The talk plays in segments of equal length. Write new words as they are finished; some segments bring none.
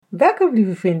Welkom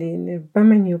lieve vriendin bij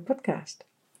mijn nieuwe podcast.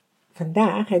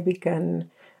 Vandaag heb ik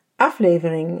een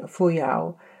aflevering voor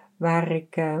jou waar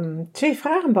ik 2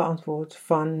 vragen beantwoord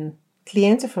van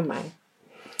cliënten van mij.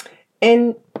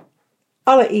 En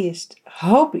allereerst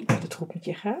hoop ik dat het goed met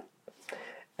je gaat.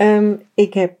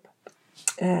 Ik heb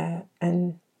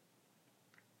een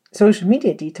social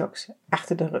media detox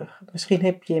achter de rug. Misschien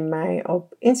heb je mij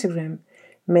op Instagram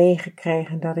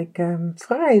meegekregen dat ik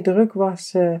vrij druk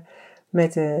was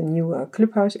met de nieuwe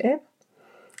Clubhouse app.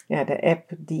 Ja, de app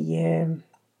die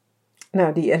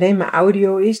alleen maar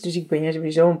audio is. Dus ik ben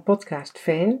sowieso een podcast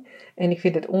fan. En ik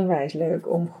vind het onwijs leuk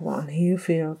om gewoon heel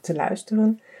veel te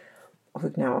luisteren. Of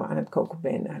ik nou aan het koken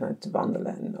ben, aan het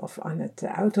wandelen of aan het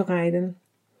autorijden.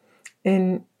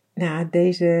 En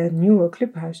deze nieuwe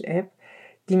Clubhouse app,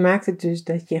 die maakt het dus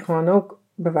dat je gewoon ook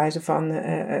bij wijze van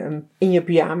in je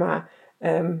pyjama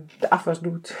de afwas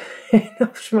doet.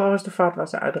 Of 's morgens de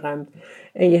vaatwasser uitruimt.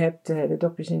 En je hebt de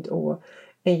dopjes in het oor.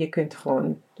 En je kunt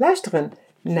gewoon luisteren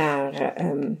naar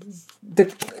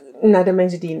de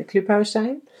mensen die in de Clubhouse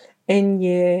zijn. En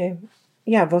je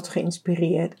wordt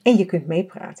geïnspireerd. En je kunt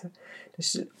meepraten.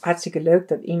 Dus hartstikke leuk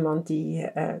dat iemand die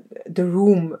de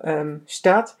room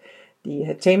start, die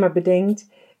het thema bedenkt,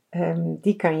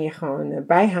 die kan je gewoon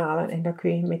bijhalen. En dan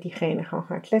kun je met diegene gewoon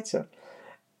gaan kletsen.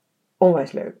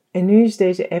 Onwijs leuk. En nu is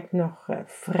deze app nog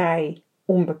vrij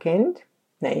onbekend.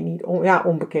 Nee, niet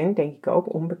onbekend, denk ik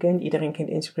ook. Onbekend. Iedereen kent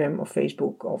Instagram of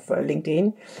Facebook of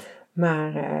LinkedIn.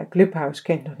 Maar Clubhouse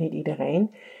kent nog niet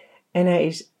iedereen. En hij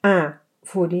is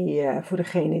voor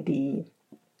degenen die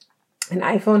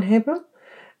een iPhone hebben.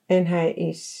 En hij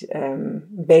is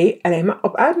B, alleen maar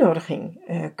op uitnodiging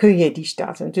kun je die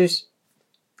starten. Dus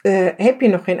heb je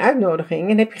nog geen uitnodiging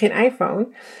en heb je geen iPhone,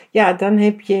 ja, dan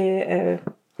heb je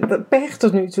pech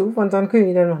tot nu toe, want dan kun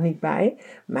je er nog niet bij.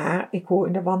 Maar ik hoor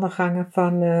in de wandelgangen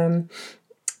van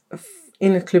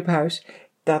in het clubhuis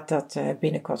dat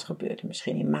binnenkort gebeurt.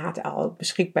 Misschien in maart al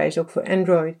beschikbaar is, ook voor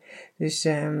Android. Dus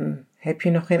heb je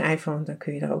nog geen iPhone, dan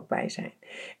kun je er ook bij zijn.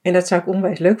 En dat zou ik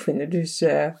onwijs leuk vinden. Dus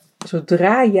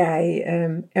zodra jij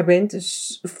er bent,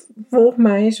 dus volg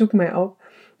mij, zoek mij op.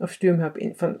 Of stuur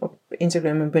me op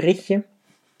Instagram een berichtje.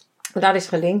 Dat is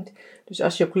gelinkt. Dus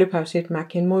als je op Clubhouse zit,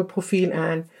 maak je een mooi profiel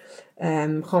aan.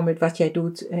 Gewoon met wat jij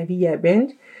doet en wie jij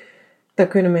bent. Dan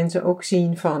kunnen mensen ook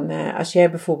zien van, als jij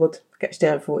bijvoorbeeld,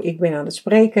 stel je voor, ik ben aan het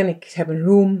spreken, ik heb een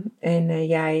room en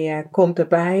jij komt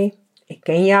erbij, ik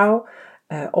ken jou,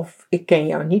 of ik ken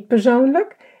jou niet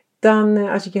persoonlijk. Dan,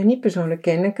 als ik jou niet persoonlijk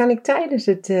ken, dan kan ik tijdens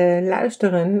het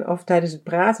luisteren of tijdens het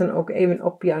praten ook even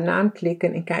op jouw naam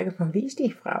klikken en kijken van wie is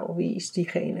die vrouw, wie is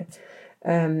diegene.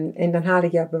 En dan haal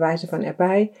ik jou bewijzen van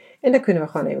erbij en dan kunnen we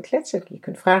gewoon even kletsen. Je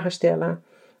kunt vragen stellen.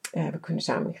 We kunnen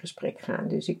samen in gesprek gaan.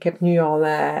 Dus ik heb nu al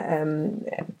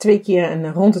 2 keer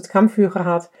een rond het kampvuur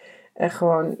gehad.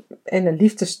 En een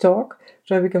liefdestalk,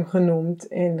 zo heb ik hem genoemd.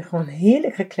 En gewoon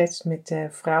heerlijk gekletst met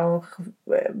vrouwen.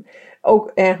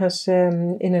 Ook ergens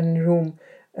in een room.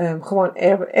 Gewoon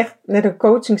echt net een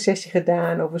coaching sessie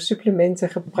gedaan. Over supplementen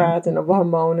gepraat en over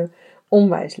hormonen.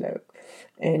 Onwijs leuk.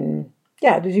 En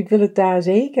ja, dus ik wil het daar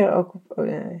zeker ook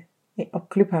op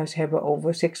Clubhouse hebben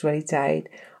over seksualiteit.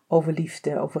 Over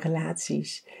liefde, over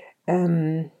relaties.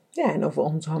 En over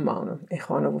onze hormonen. En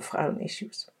gewoon over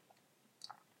vrouwen-issues.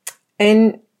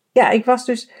 En ja, ik was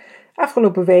dus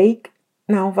afgelopen week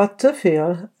wat te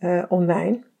veel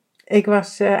online. Ik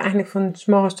was eigenlijk van 's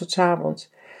morgens tot 's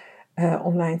avonds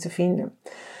online te vinden.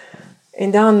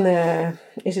 En dan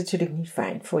is het natuurlijk niet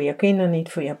fijn. Voor je kinderen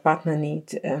niet, voor je partner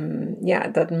niet.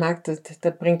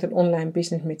 Dat brengt een online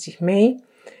business met zich mee.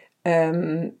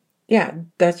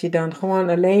 Dat je dan gewoon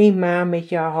alleen maar met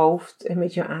jouw hoofd en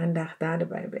met jouw aandacht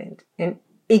daarbij bent. En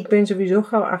ik ben sowieso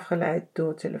gauw afgeleid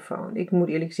door telefoon. Ik moet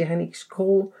eerlijk zeggen, ik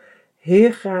scroll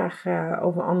heel graag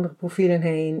over andere profielen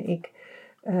heen.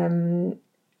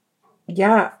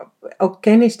 Ook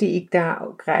kennis die ik daar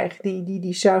ook krijg,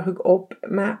 die zuig ik op.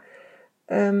 Maar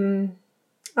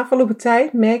afgelopen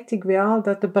tijd merkte ik wel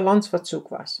dat de balans wat zoek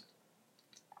was.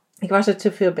 Ik was er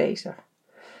te veel bezig.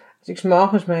 Als ik 's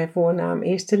morgens mij voornam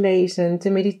eerst te lezen, te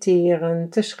mediteren,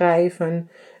 te schrijven,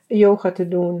 yoga te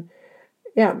doen.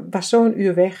 Ja, was zo'n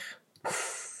uur weg.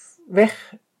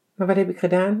 Weg. Maar wat heb ik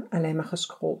gedaan? Alleen maar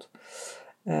gescrolld.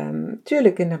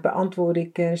 Tuurlijk, en dan beantwoord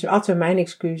ik, dat is altijd mijn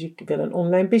excuus. Ik wil een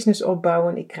online business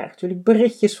opbouwen. Ik krijg natuurlijk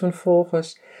berichtjes van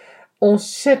volgers.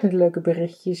 Ontzettend leuke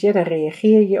berichtjes. Ja, daar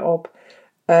reageer je op.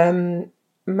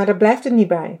 Maar daar blijft het niet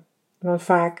bij. Want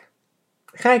vaak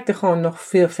ga ik er gewoon nog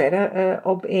veel verder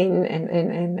op in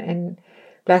en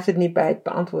blijft het niet bij het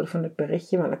beantwoorden van het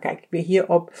berichtje. Want dan kijk ik weer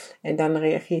hierop en dan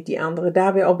reageert die andere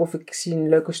daar weer op. Of ik zie een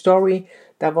leuke story.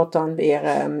 Daar wordt dan weer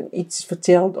iets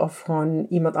verteld of gewoon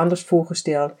iemand anders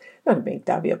voorgesteld. Nou, dan ben ik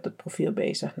daar weer op het profiel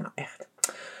bezig. Nou, echt.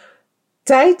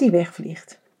 Tijd die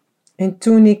wegvliegt. En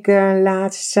toen ik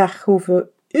laatst zag hoeveel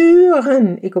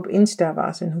uren ik op Insta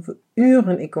was en hoeveel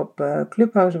uren ik op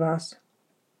Clubhouse was,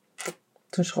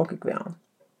 toen schrok ik wel.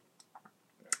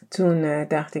 Toen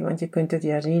dacht ik, want je kunt het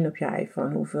ja zien op je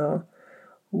iPhone,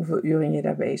 hoeveel uren je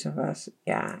daar bezig was.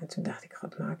 Ja, en toen dacht ik,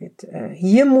 god Margit,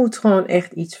 hier moet gewoon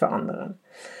echt iets veranderen.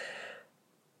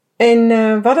 En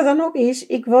wat het dan ook is,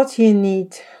 ik word hier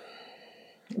niet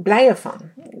blijer van.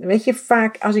 Weet je,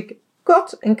 vaak als ik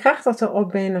kort en krachtig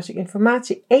erop ben, als ik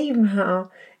informatie even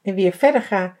haal en weer verder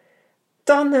ga,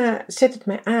 dan zet het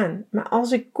mij aan. Maar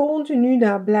als ik continu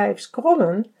daar blijf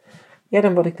scrollen, ja,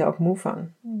 dan word ik daar ook moe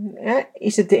van. Ja,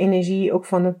 is het de energie ook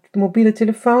van het mobiele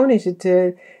telefoon? Is het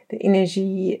de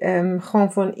energie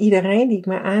gewoon van iedereen die ik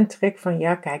me aantrek? Van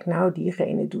ja, kijk nou,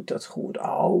 diegene doet dat goed.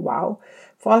 Oh, wauw.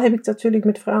 Vooral heb ik dat natuurlijk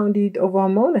met vrouwen die het over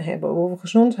hormonen hebben, over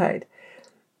gezondheid.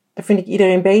 Dan vind ik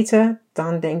iedereen beter.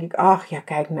 Dan denk ik, ach ja,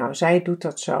 kijk nou, zij doet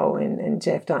dat zo. En ze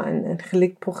heeft dan een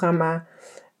gelikt programma.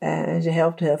 En ze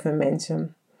helpt heel veel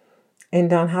mensen. En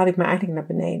dan haal ik me eigenlijk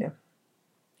naar beneden.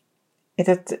 En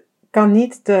dat kan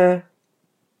niet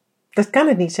dat kan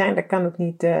het niet zijn. Dat kan ook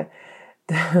niet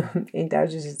in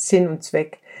Duits is het zin en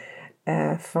zwek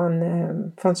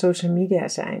van social media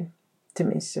zijn.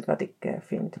 Tenminste, wat ik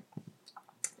vind.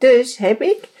 Dus heb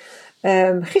ik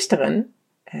gisteren,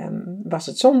 was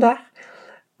het zondag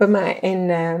bij mij, en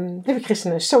heb ik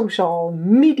gisteren een social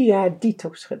media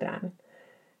detox gedaan.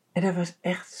 En dat was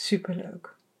echt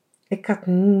superleuk. Ik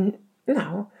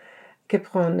heb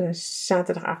gewoon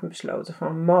zaterdagavond besloten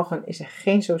van morgen is er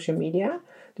geen social media.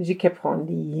 Dus ik heb gewoon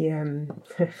die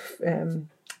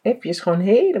appjes gewoon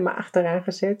helemaal achteraan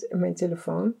gezet in mijn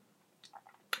telefoon.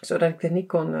 Zodat ik er niet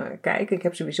kon kijken. Ik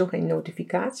heb sowieso geen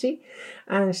notificatie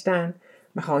aanstaan.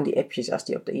 Maar gewoon die appjes, als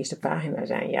die op de eerste pagina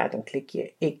zijn, ja, dan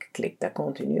ik klik daar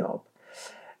continu op.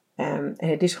 En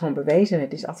het is gewoon bewezen,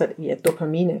 het is altijd je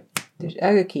dopamine. Dus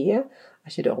elke keer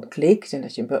als je erop klikt en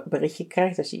als je een berichtje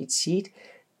krijgt, als je iets ziet,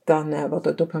 dan wordt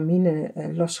de dopamine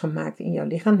losgemaakt in jouw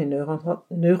lichaam, de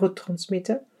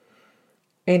neurotransmitter.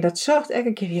 En dat zorgt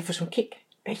elke keer weer voor zo'n kick.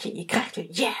 Weet je krijgt weer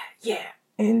yeah.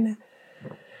 En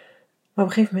maar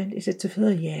op een gegeven moment is het te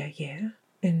veel yeah.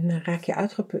 En dan raak je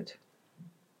uitgeput.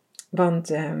 Want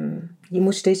je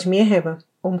moet steeds meer hebben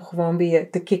om gewoon weer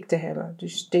de kick te hebben.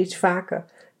 Dus steeds vaker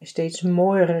en steeds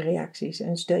mooiere reacties.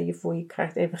 En stel je voor, je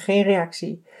krijgt even geen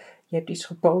reactie. Je hebt iets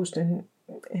gepost en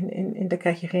dan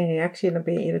krijg je geen reactie. En dan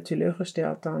ben je eerder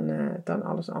teleurgesteld dan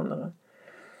alles andere.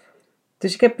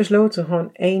 Dus ik heb besloten gewoon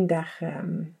 1 dag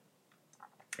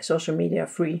social media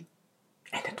free.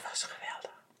 En dat was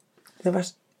geweldig. Dat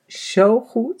was zo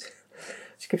goed.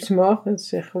 Dus ik heb 's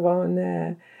morgens gewoon...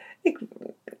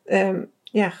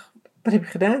 wat heb ik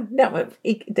gedaan? Nou,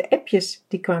 de appjes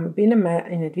die kwamen binnen, maar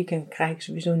in het weekend krijg ik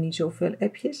sowieso niet zoveel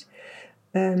appjes.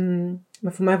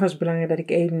 Maar voor mij was het belangrijk dat ik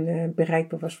even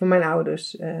bereikbaar was voor mijn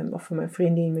ouders of voor mijn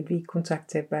vriendin met wie ik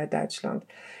contact heb uit Duitsland.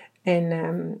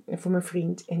 En voor mijn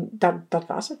vriend. En dat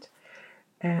was het.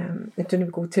 En toen heb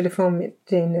ik ook de telefoon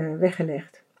meteen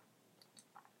weggelegd.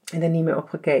 En er niet meer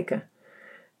opgekeken.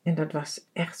 En dat was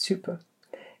echt super.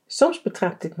 Soms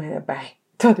betrapte ik mij erbij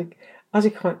dat als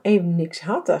ik gewoon even niks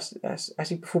had,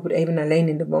 als ik bijvoorbeeld even alleen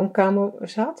in de woonkamer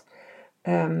zat,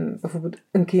 bijvoorbeeld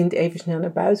een kind even snel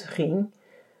naar buiten ging,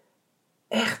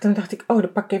 echt, dan dacht ik, oh,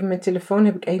 dan pak ik even mijn telefoon,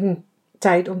 heb ik even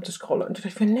tijd om te scrollen. En toen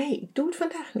dacht ik van, nee, ik doe het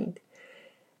vandaag niet.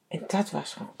 En dat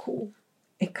was gewoon cool.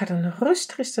 Ik had een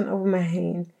rust gisteren over mij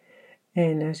heen.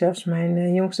 En zelfs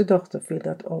mijn jongste dochter viel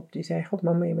dat op. Die zei, god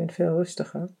mama, je bent veel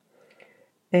rustiger.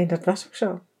 En dat was ook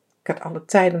zo. Ik had alle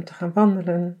tijd om te gaan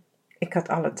wandelen. Ik had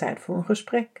alle tijd voor een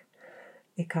gesprek.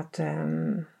 Ik had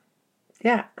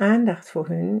aandacht voor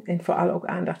hun en vooral ook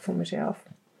aandacht voor mezelf.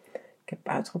 Ik heb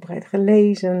uitgebreid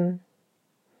gelezen.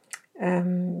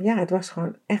 Het was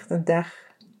gewoon echt een dag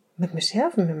met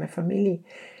mezelf en met mijn familie.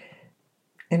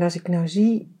 En als ik nou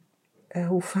zie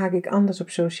hoe vaak ik anders op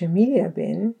social media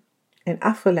ben en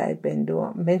afgeleid ben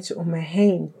door mensen om mij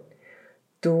heen,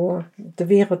 door de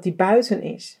wereld die buiten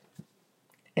is,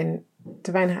 en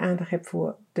te weinig aandacht heb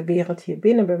voor de wereld hier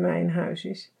binnen bij mij in huis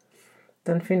is,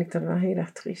 dan vind ik dat wel heel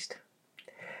erg triest.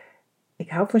 Ik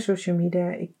hou van social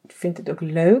media, ik vind het ook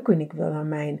leuk en ik wil aan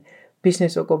mijn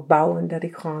business ook opbouwen dat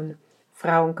ik gewoon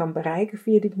vrouwen kan bereiken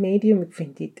via dit medium. Ik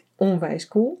vind dit onwijs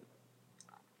cool.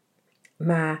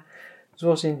 Maar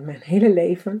zoals in mijn hele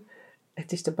leven,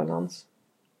 het is de balans.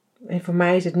 En voor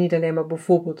mij is het niet alleen maar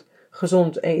bijvoorbeeld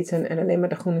gezond eten en alleen maar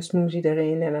de groene smoothie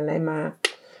erin en alleen maar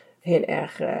heel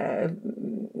erg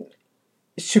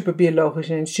super biologisch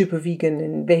en super vegan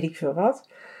en weet ik veel wat.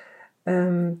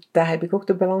 Daar heb ik ook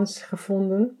de balans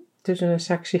gevonden tussen een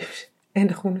zak chips en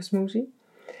de groene smoothie.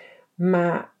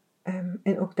 Maar,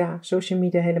 en ook daar, social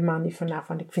media helemaal niet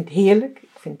van ik vind het heerlijk,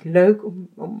 ik vind het leuk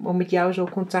om met jou zo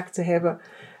contact te hebben.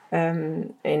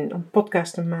 En om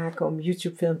podcasts te maken, om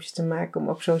YouTube filmpjes te maken, om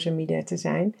op social media te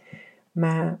zijn.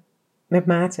 Maar met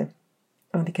mate.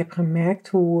 Want ik heb gemerkt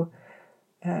hoe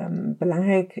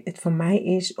belangrijk het voor mij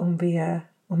is om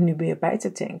nu weer bij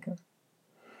te tanken.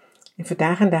 En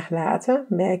vandaag een dag later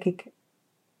merk ik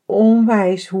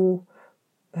onwijs hoe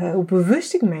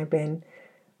bewust ik mij ben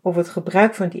over het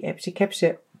gebruik van die apps. Ik heb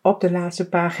ze op de laatste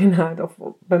pagina of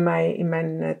bij mij in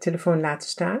mijn telefoon laten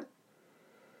staan.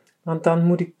 Want dan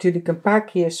moet ik natuurlijk een paar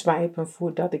keer swipen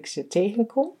voordat ik ze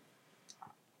tegenkom.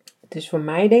 Dus voor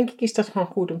mij denk ik is dat gewoon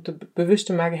goed om bewust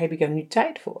te maken, heb ik er nu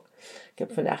tijd voor. Ik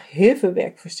heb vandaag heel veel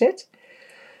werk verzet.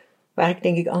 Waar ik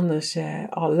denk ik anders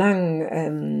al lang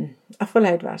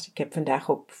afgeleid was. Ik heb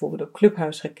vandaag ook bijvoorbeeld op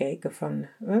Clubhouse gekeken van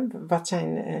wat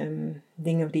zijn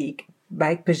dingen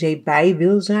waar ik per se bij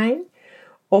wil zijn.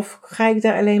 Of ga ik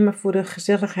daar alleen maar voor de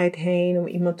gezelligheid heen om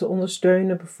iemand te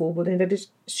ondersteunen bijvoorbeeld. En dat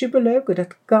is superleuk,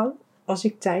 dat kan als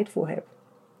ik tijd voor heb.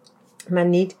 Maar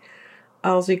niet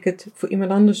als ik het voor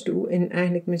iemand anders doe en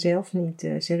eigenlijk mezelf niet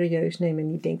serieus neem.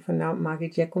 En niet denk van nou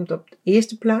Margit, jij komt op de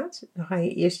eerste plaats. Dan ga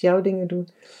je eerst jouw dingen doen.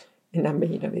 En dan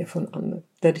ben je dan weer voor een ander.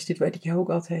 Dat is dit wat ik jou ook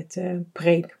altijd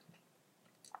preek.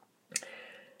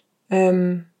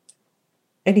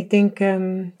 En ik denk,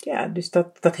 dus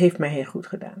dat heeft mij heel goed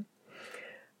gedaan.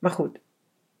 Maar goed,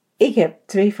 ik heb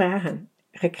 2 vragen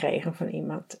gekregen van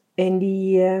iemand. En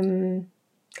die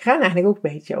gaan eigenlijk ook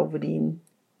een beetje over die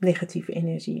negatieve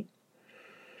energie.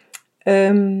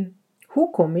 Hoe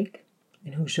kom ik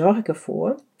en hoe zorg ik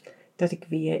ervoor dat ik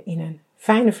weer in een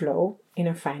fijne flow, in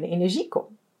een fijne energie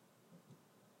kom?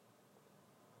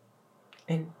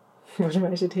 En volgens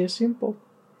mij is het heel simpel.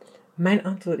 Mijn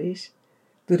antwoord is,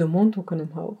 doe de mondhoeken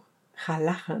omhoog. Ga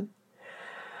lachen.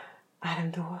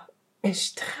 Adem door. En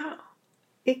straal.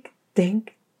 Ik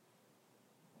denk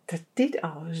dat dit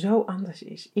al zo anders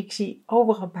is. Ik zie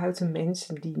overal buiten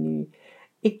mensen die nu,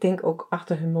 ik denk ook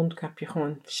achter hun mondkapje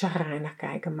gewoon chagrijnig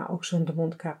kijken. Maar ook zonder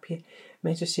mondkapje.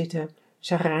 Mensen zitten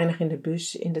chagrijnig in de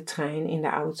bus, in de trein, in de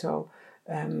auto.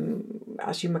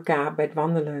 Als je elkaar bij het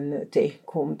wandelen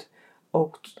tegenkomt.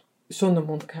 Ook zonder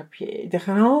mondkapje. Er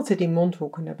gaan altijd die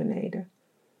mondhoeken naar beneden.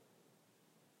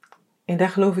 En daar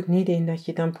geloof ik niet in dat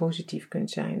je dan positief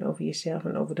kunt zijn over jezelf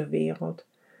en over de wereld.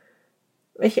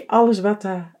 Weet je, alles wat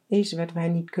er is, wat wij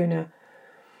niet kunnen,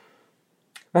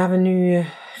 waar we nu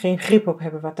geen grip op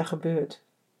hebben wat er gebeurt.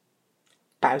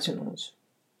 Buiten ons.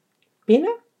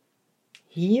 Binnen,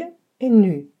 hier en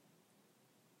nu.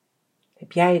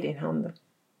 Heb jij het in handen.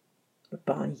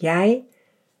 Bepaal jij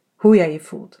hoe jij je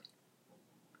voelt.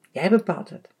 Jij bepaalt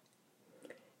het.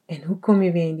 En hoe kom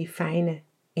je weer in die fijne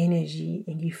energie,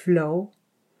 in die flow?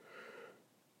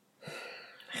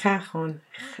 Ga gewoon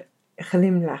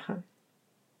glimlachen.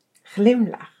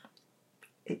 Glimlach.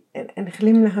 En een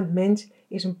glimlachend mens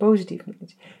is een positief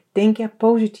mens. Denk er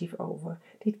positief over.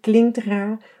 Dit klinkt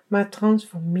raar, maar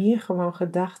transformeer gewoon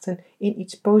gedachten in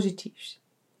iets positiefs.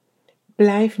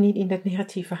 Blijf niet in dat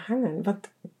negatieve hangen,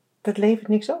 want dat levert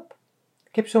niks op.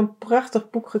 Ik heb zo'n prachtig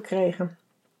boek gekregen.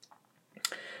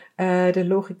 De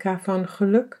logica van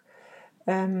geluk.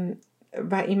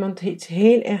 Waar iemand iets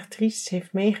heel erg triest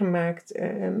heeft meegemaakt.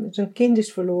 Zijn kind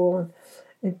is verloren.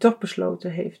 En toch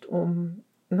besloten heeft om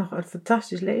nog een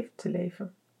fantastisch leven te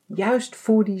leven. Juist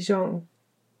voor die zoon.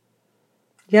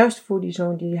 Juist voor die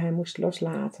zoon die hij moest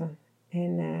loslaten.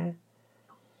 En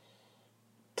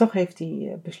toch heeft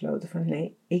hij besloten van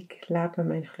nee, ik laat me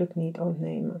mijn geluk niet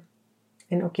ontnemen.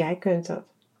 En ook jij kunt dat.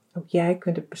 Ook jij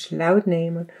kunt het besluit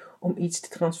nemen om iets te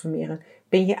transformeren.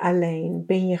 Ben je alleen?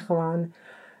 Ben je gewoon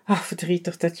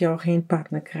verdrietig dat je al geen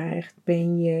partner krijgt?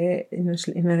 Ben je in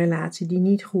een relatie die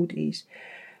niet goed is?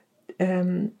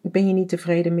 Ben je niet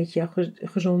tevreden met jouw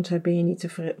gezondheid? Ben je niet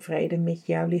tevreden met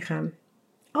jouw lichaam?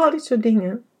 Al dit soort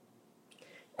dingen.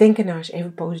 Denk er nou eens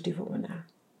even positief over na.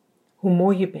 Hoe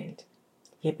mooi je bent.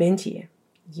 Je bent hier.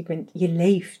 Je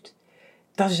leeft.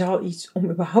 Dat is al iets om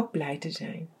überhaupt blij te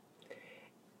zijn.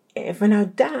 En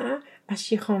vanuit daar, als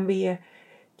je gewoon weer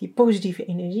die positieve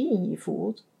energie in je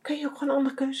voelt, kun je ook gewoon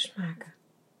andere keuzes maken.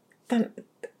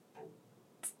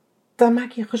 Dan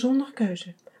maak je een gezondere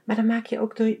keuze. Maar dan maak je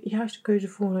ook de juiste keuze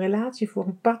voor een relatie, voor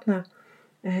een partner,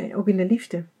 ook in de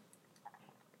liefde.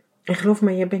 En geloof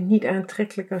me, je bent niet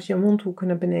aantrekkelijk als je mondhoeken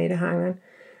naar beneden hangen.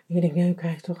 En je denkt, nee, ik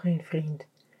krijg toch geen vriend.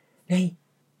 Nee,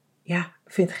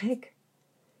 vindt gek.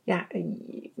 Ja,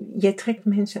 jij trekt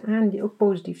mensen aan die ook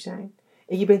positief zijn.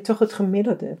 En je bent toch het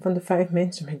gemiddelde van de 5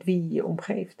 mensen met wie je je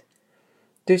omgeeft.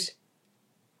 Dus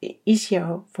is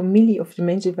jouw familie of de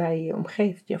mensen waar je je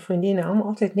omgeeft, jouw vriendinnen, allemaal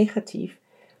altijd negatief?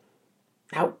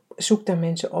 Nou, zoek dan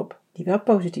mensen op die wel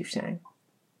positief zijn.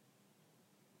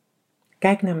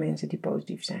 Kijk naar mensen die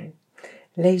positief zijn.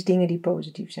 Lees dingen die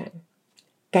positief zijn.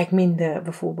 Kijk minder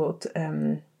bijvoorbeeld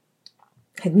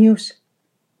het nieuws.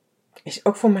 Is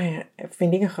ook voor mij,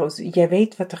 vind ik, een groot. Jij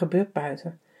weet wat er gebeurt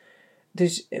buiten.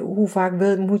 Dus hoe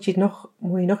vaak moet je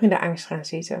nog in de angst gaan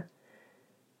zitten?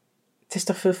 Het is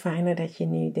toch veel fijner dat je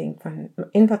nu denkt van,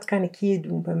 en wat kan ik hier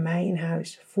doen bij mij in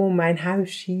huis? Voor mijn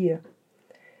huis hier.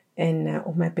 En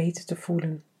om mij beter te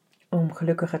voelen. Om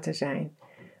gelukkiger te zijn.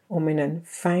 Om in een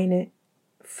fijne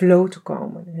flow te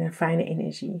komen. In een fijne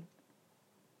energie.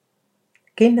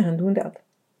 Kinderen doen dat.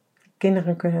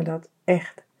 Kinderen kunnen dat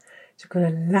echt. Ze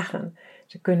kunnen lachen.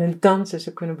 Ze kunnen dansen.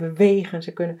 Ze kunnen bewegen.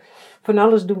 Ze kunnen van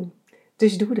alles doen.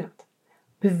 Dus doe dat.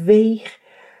 Beweeg.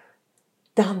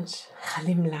 Dans.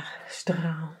 Glimlach.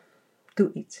 Straal.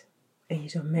 Doe iets. En je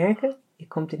zult merken, je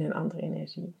komt in een andere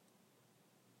energie.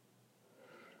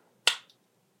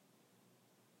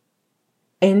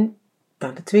 En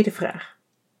dan de tweede vraag.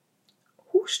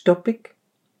 Hoe stop ik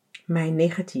mijn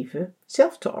negatieve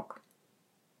self-talk?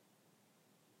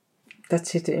 Dat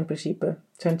zitten in principe,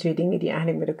 het zijn 2 dingen die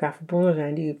eigenlijk met elkaar verbonden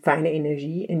zijn. Die fijne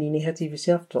energie en die negatieve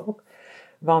self-talk.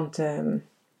 Want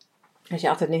als je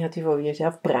altijd negatief over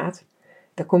jezelf praat,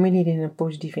 dan kom je niet in een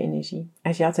positieve energie.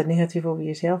 Als je altijd negatief over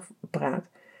jezelf praat,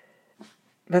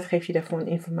 wat geef je daarvoor een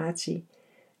informatie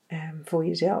voor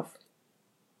jezelf?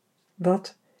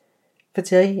 Wat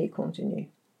vertel je continu?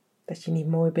 Dat je niet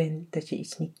mooi bent, dat je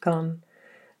iets niet kan,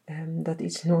 dat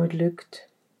iets nooit lukt,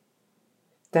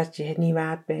 dat je het niet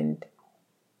waard bent.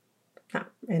 Nou,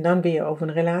 en dan weer over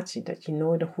een relatie, dat je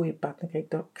nooit een goede partner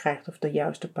krijgt of de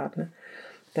juiste partner.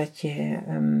 Dat je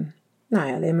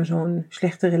alleen maar zo'n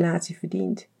slechte relatie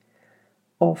verdient.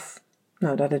 Of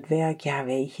dat het werk,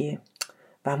 weet je,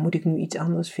 waar moet ik nu iets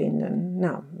anders vinden?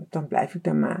 Nou, dan blijf ik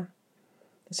daar maar.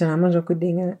 Dat zijn allemaal zulke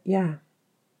dingen,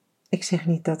 Ik zeg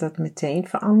niet dat dat meteen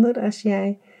verandert als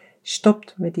jij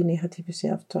stopt met die negatieve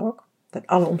self-talk. Dat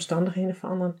alle omstandigheden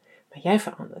veranderen, maar jij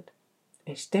verandert.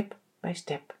 En step by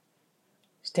step.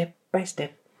 Step by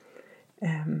step.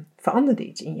 Verandert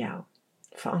iets in jou.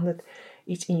 Verandert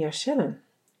iets in jouw cellen.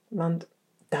 Want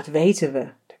dat weten we.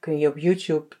 Daar kun je op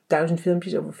YouTube 1000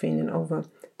 filmpjes over vinden. Over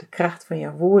de kracht van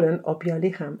jouw woorden op jouw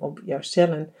lichaam. Op jouw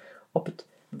cellen. Op het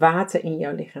water in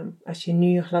jouw lichaam. Als je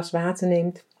nu een glas water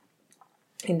neemt.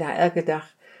 En daar elke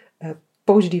dag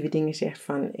positieve dingen zegt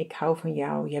van, ik hou van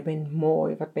jou, jij bent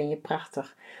mooi, wat ben je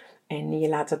prachtig. En je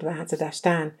laat het water daar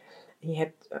staan. En je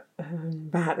hebt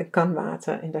een kan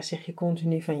water en daar zeg je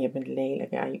continu van, je bent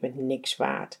lelijk, je bent niks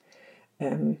waard.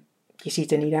 Je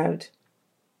ziet er niet uit.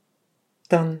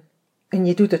 En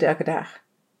je doet het elke dag.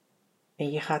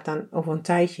 En je gaat dan over een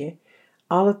tijdje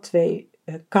alle 2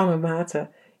 kannen water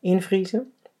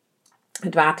invriezen.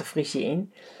 Het water vries je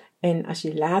in. En als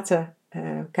je later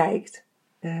kijkt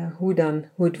hoe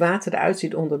het water eruit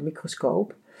ziet onder het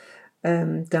microscoop,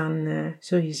 dan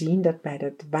zul je zien dat bij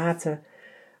dat water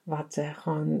wat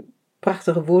gewoon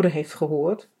prachtige woorden heeft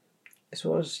gehoord,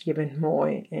 zoals je bent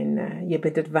mooi en je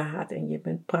bent het waard en je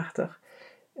bent prachtig,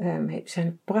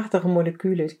 zijn prachtige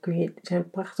moleculen, zijn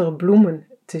prachtige bloemen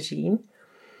te zien.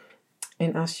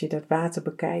 En als je dat water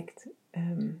bekijkt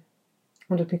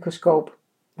onder het microscoop,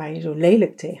 waar je zo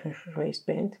lelijk tegen geweest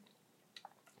bent,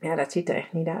 dat ziet er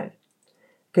echt niet uit.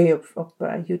 Kun je op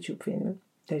YouTube vinden,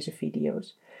 deze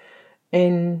video's.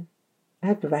 En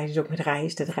het bewijs is ook met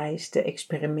rijst. Het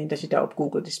rijst-experiment, als je daarop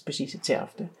googelt, is precies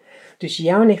hetzelfde. Dus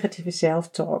jouw negatieve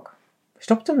self-talk,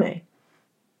 stop ermee.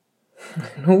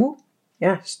 Hoe?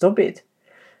 Ja, stop it.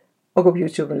 Ook op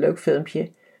YouTube een leuk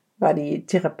filmpje, waar die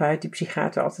therapeut, die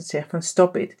psychiater altijd zegt van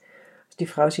stop it. Als die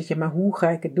vrouw zegt, maar hoe ga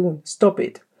ik het doen? Stop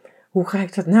it. Hoe ga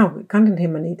ik dat nou? Ik kan het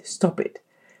helemaal niet. Stop it.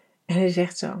 En hij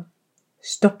zegt zo,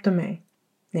 stop ermee.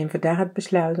 Neem vandaag het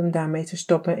besluit om daarmee te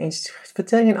stoppen en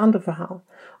vertel je een ander verhaal.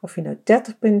 Of je nou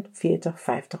 30 bent, 40,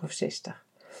 50 of 60.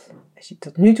 Als je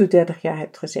tot nu toe 30 jaar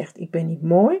hebt gezegd, ik ben niet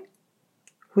mooi.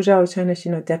 Hoe zou het zijn als je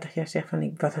nou 30 jaar zegt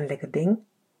van, wat een lekker ding.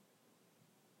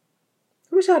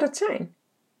 Hoe zou dat zijn?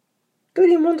 Doe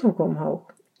die mondhoek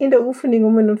omhoog. In de oefening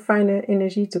om in een fijne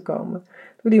energie te komen.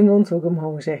 Doe die mondhoek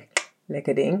omhoog en zeg,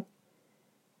 lekker ding.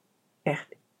 Echt.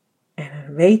 En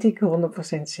dan weet ik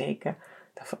 100% zeker,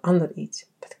 dat verandert iets.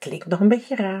 Dat klinkt nog een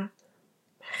beetje raar.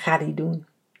 Maar ga die doen.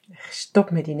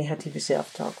 Stop met die negatieve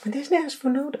self-talk. Want er is nergens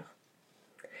voor nodig.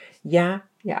 Ja,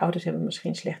 je ouders hebben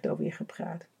misschien slecht over je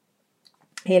gepraat.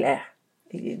 Heel erg.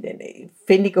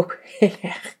 Vind ik ook heel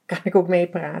erg. Kan ik ook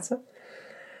meepraten.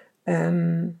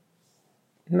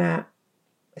 Maar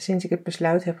sinds ik het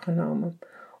besluit heb genomen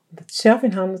om het zelf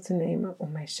in handen te nemen,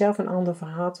 om mijzelf een ander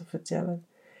verhaal te vertellen,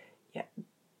 ja,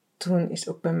 toen is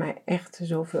ook bij mij echt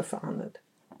zoveel veranderd.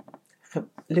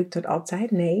 Lukt het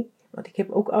altijd? Nee, want ik heb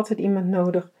ook altijd iemand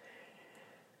nodig.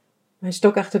 Mijn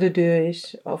stok achter de deur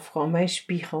is, of gewoon mijn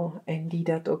spiegel, en die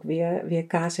dat ook weer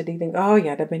kaatsen. Ik denk, oh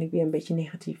ja, daar ben ik weer een beetje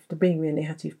negatief. Daar ben ik weer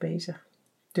negatief bezig.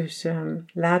 Dus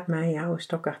laat mij jouw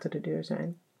stok achter de deur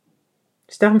zijn.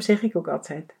 Dus daarom zeg ik ook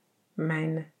altijd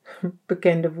mijn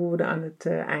bekende woorden aan het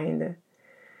einde.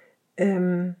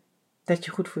 Dat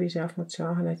je goed voor jezelf moet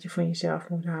zorgen, dat je van jezelf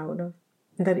moet houden.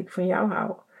 En dat ik van jou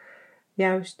hou.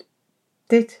 Juist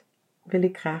dit wil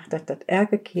ik graag, dat dat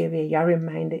elke keer weer jouw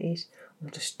reminder is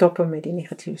om te stoppen met die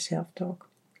negatieve self-talk.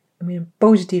 Om in een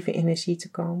positieve energie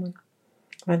te komen.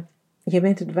 Want je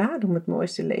bent het waard om het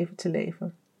mooiste leven te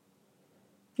leven.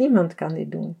 Niemand kan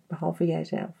dit doen, behalve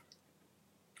jijzelf.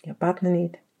 Jouw partner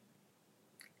niet.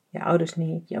 Je ouders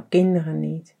niet. Jouw kinderen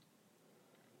niet.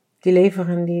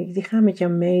 Die gaan met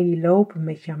jou mee, die lopen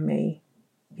met jou mee.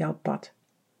 Jouw pad.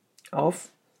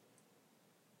 Of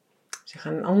ze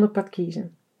gaan een ander pad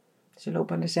kiezen. Ze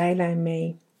lopen aan de zijlijn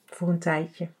mee voor een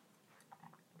tijdje.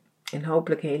 En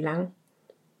hopelijk heel lang.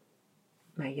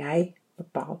 Maar jij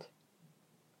bepaalt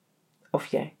of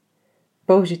jij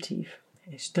positief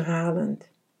en stralend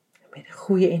met een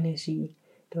goede energie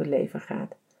door het leven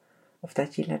gaat. Of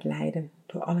dat je laat leiden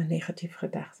door alle negatieve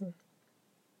gedachten.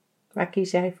 Waar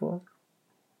kies jij voor?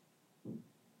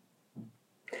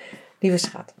 Lieve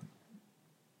schat,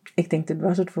 ik denk dat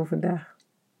was het voor vandaag.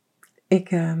 Ik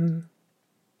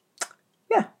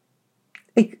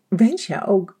wens jou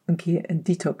ook een keer een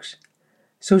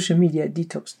social media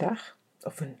detox dag.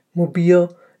 Of een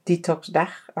mobiel detox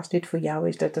dag. Als dit voor jou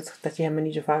is, dat je helemaal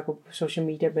niet zo vaak op social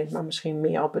media bent, maar misschien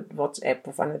meer op het WhatsApp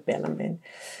of aan het bellen bent.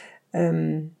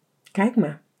 Kijk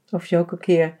maar of je ook een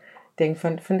keer denkt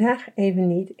van vandaag even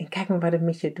niet. En kijk maar wat het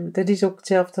met je doet. Dat is ook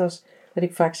hetzelfde als wat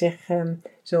ik vaak zeg.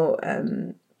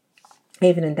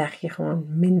 Even een dagje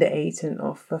gewoon minder eten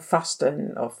of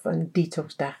vasten of een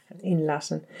detoxdag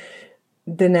inlassen.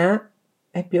 Daarna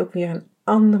heb je ook weer een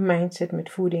ander mindset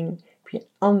met voeding. Heb je een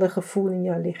ander gevoel in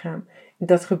jouw lichaam. En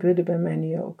dat gebeurde bij mij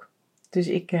nu ook. Dus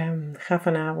ik ga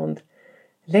vanavond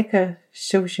lekker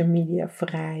social media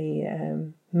vrij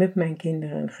met mijn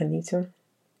kinderen genieten.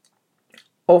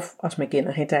 Of als mijn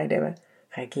kinderen geen tijd hebben,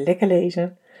 ga ik lekker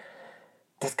lezen.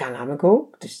 Dat kan namelijk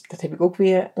ook. Dus dat heb ik ook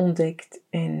weer ontdekt.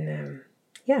 En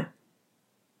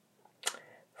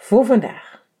voor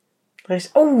vandaag.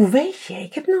 Weet je,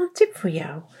 ik heb nog een tip voor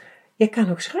jou. Je kan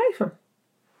ook schrijven.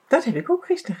 Dat heb ik ook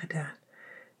gisteren gedaan.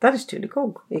 Dat is natuurlijk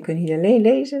ook. Je kunt niet alleen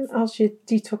lezen als je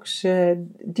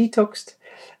detoxt.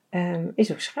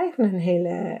 Is ook schrijven een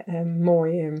hele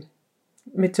mooie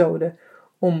methode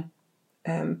om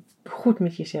goed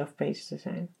met jezelf bezig te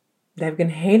zijn. Daar heb ik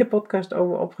een hele podcast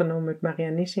over opgenomen met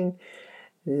Marianne Nissing.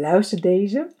 Luister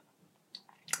deze.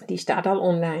 Die staat al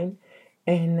online.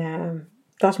 En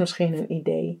dat is misschien een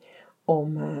idee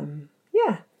om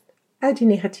uit die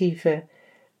negatieve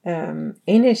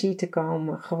energie te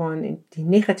komen. Gewoon in die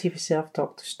negatieve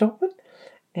self-talk te stoppen.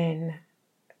 En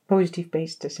positief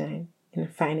bezig te zijn. In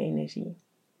een fijne energie.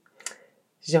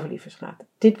 Zo lieve schat.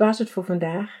 Dit was het voor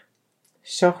vandaag.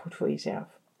 Zorg goed voor jezelf.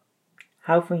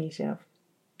 Hou van jezelf.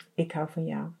 Ik hou van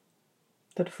jou.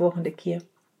 Tot de volgende keer.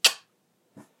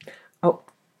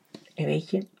 En weet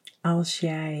je, als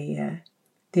jij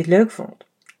dit leuk vond,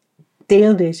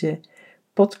 deel deze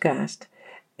podcast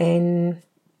en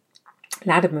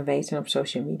laat het me weten op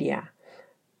social media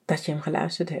dat je hem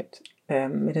geluisterd hebt.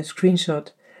 Met een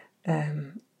screenshot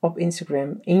op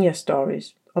Instagram, in je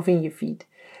stories of in je feed.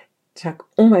 Dat zou ik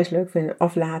onwijs leuk vinden.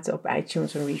 Of laten op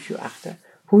iTunes een review achter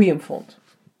hoe je hem vond.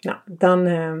 Nou, dan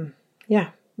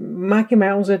maak je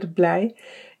mij ontzettend blij.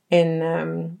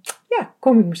 En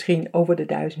kom ik misschien over de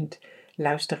 1000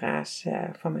 luisteraars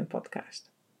van mijn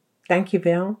podcast. Dank je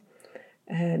wel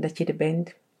dat je er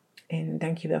bent. En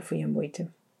dank je wel voor je moeite.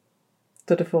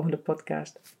 Tot de volgende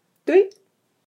podcast. Doei!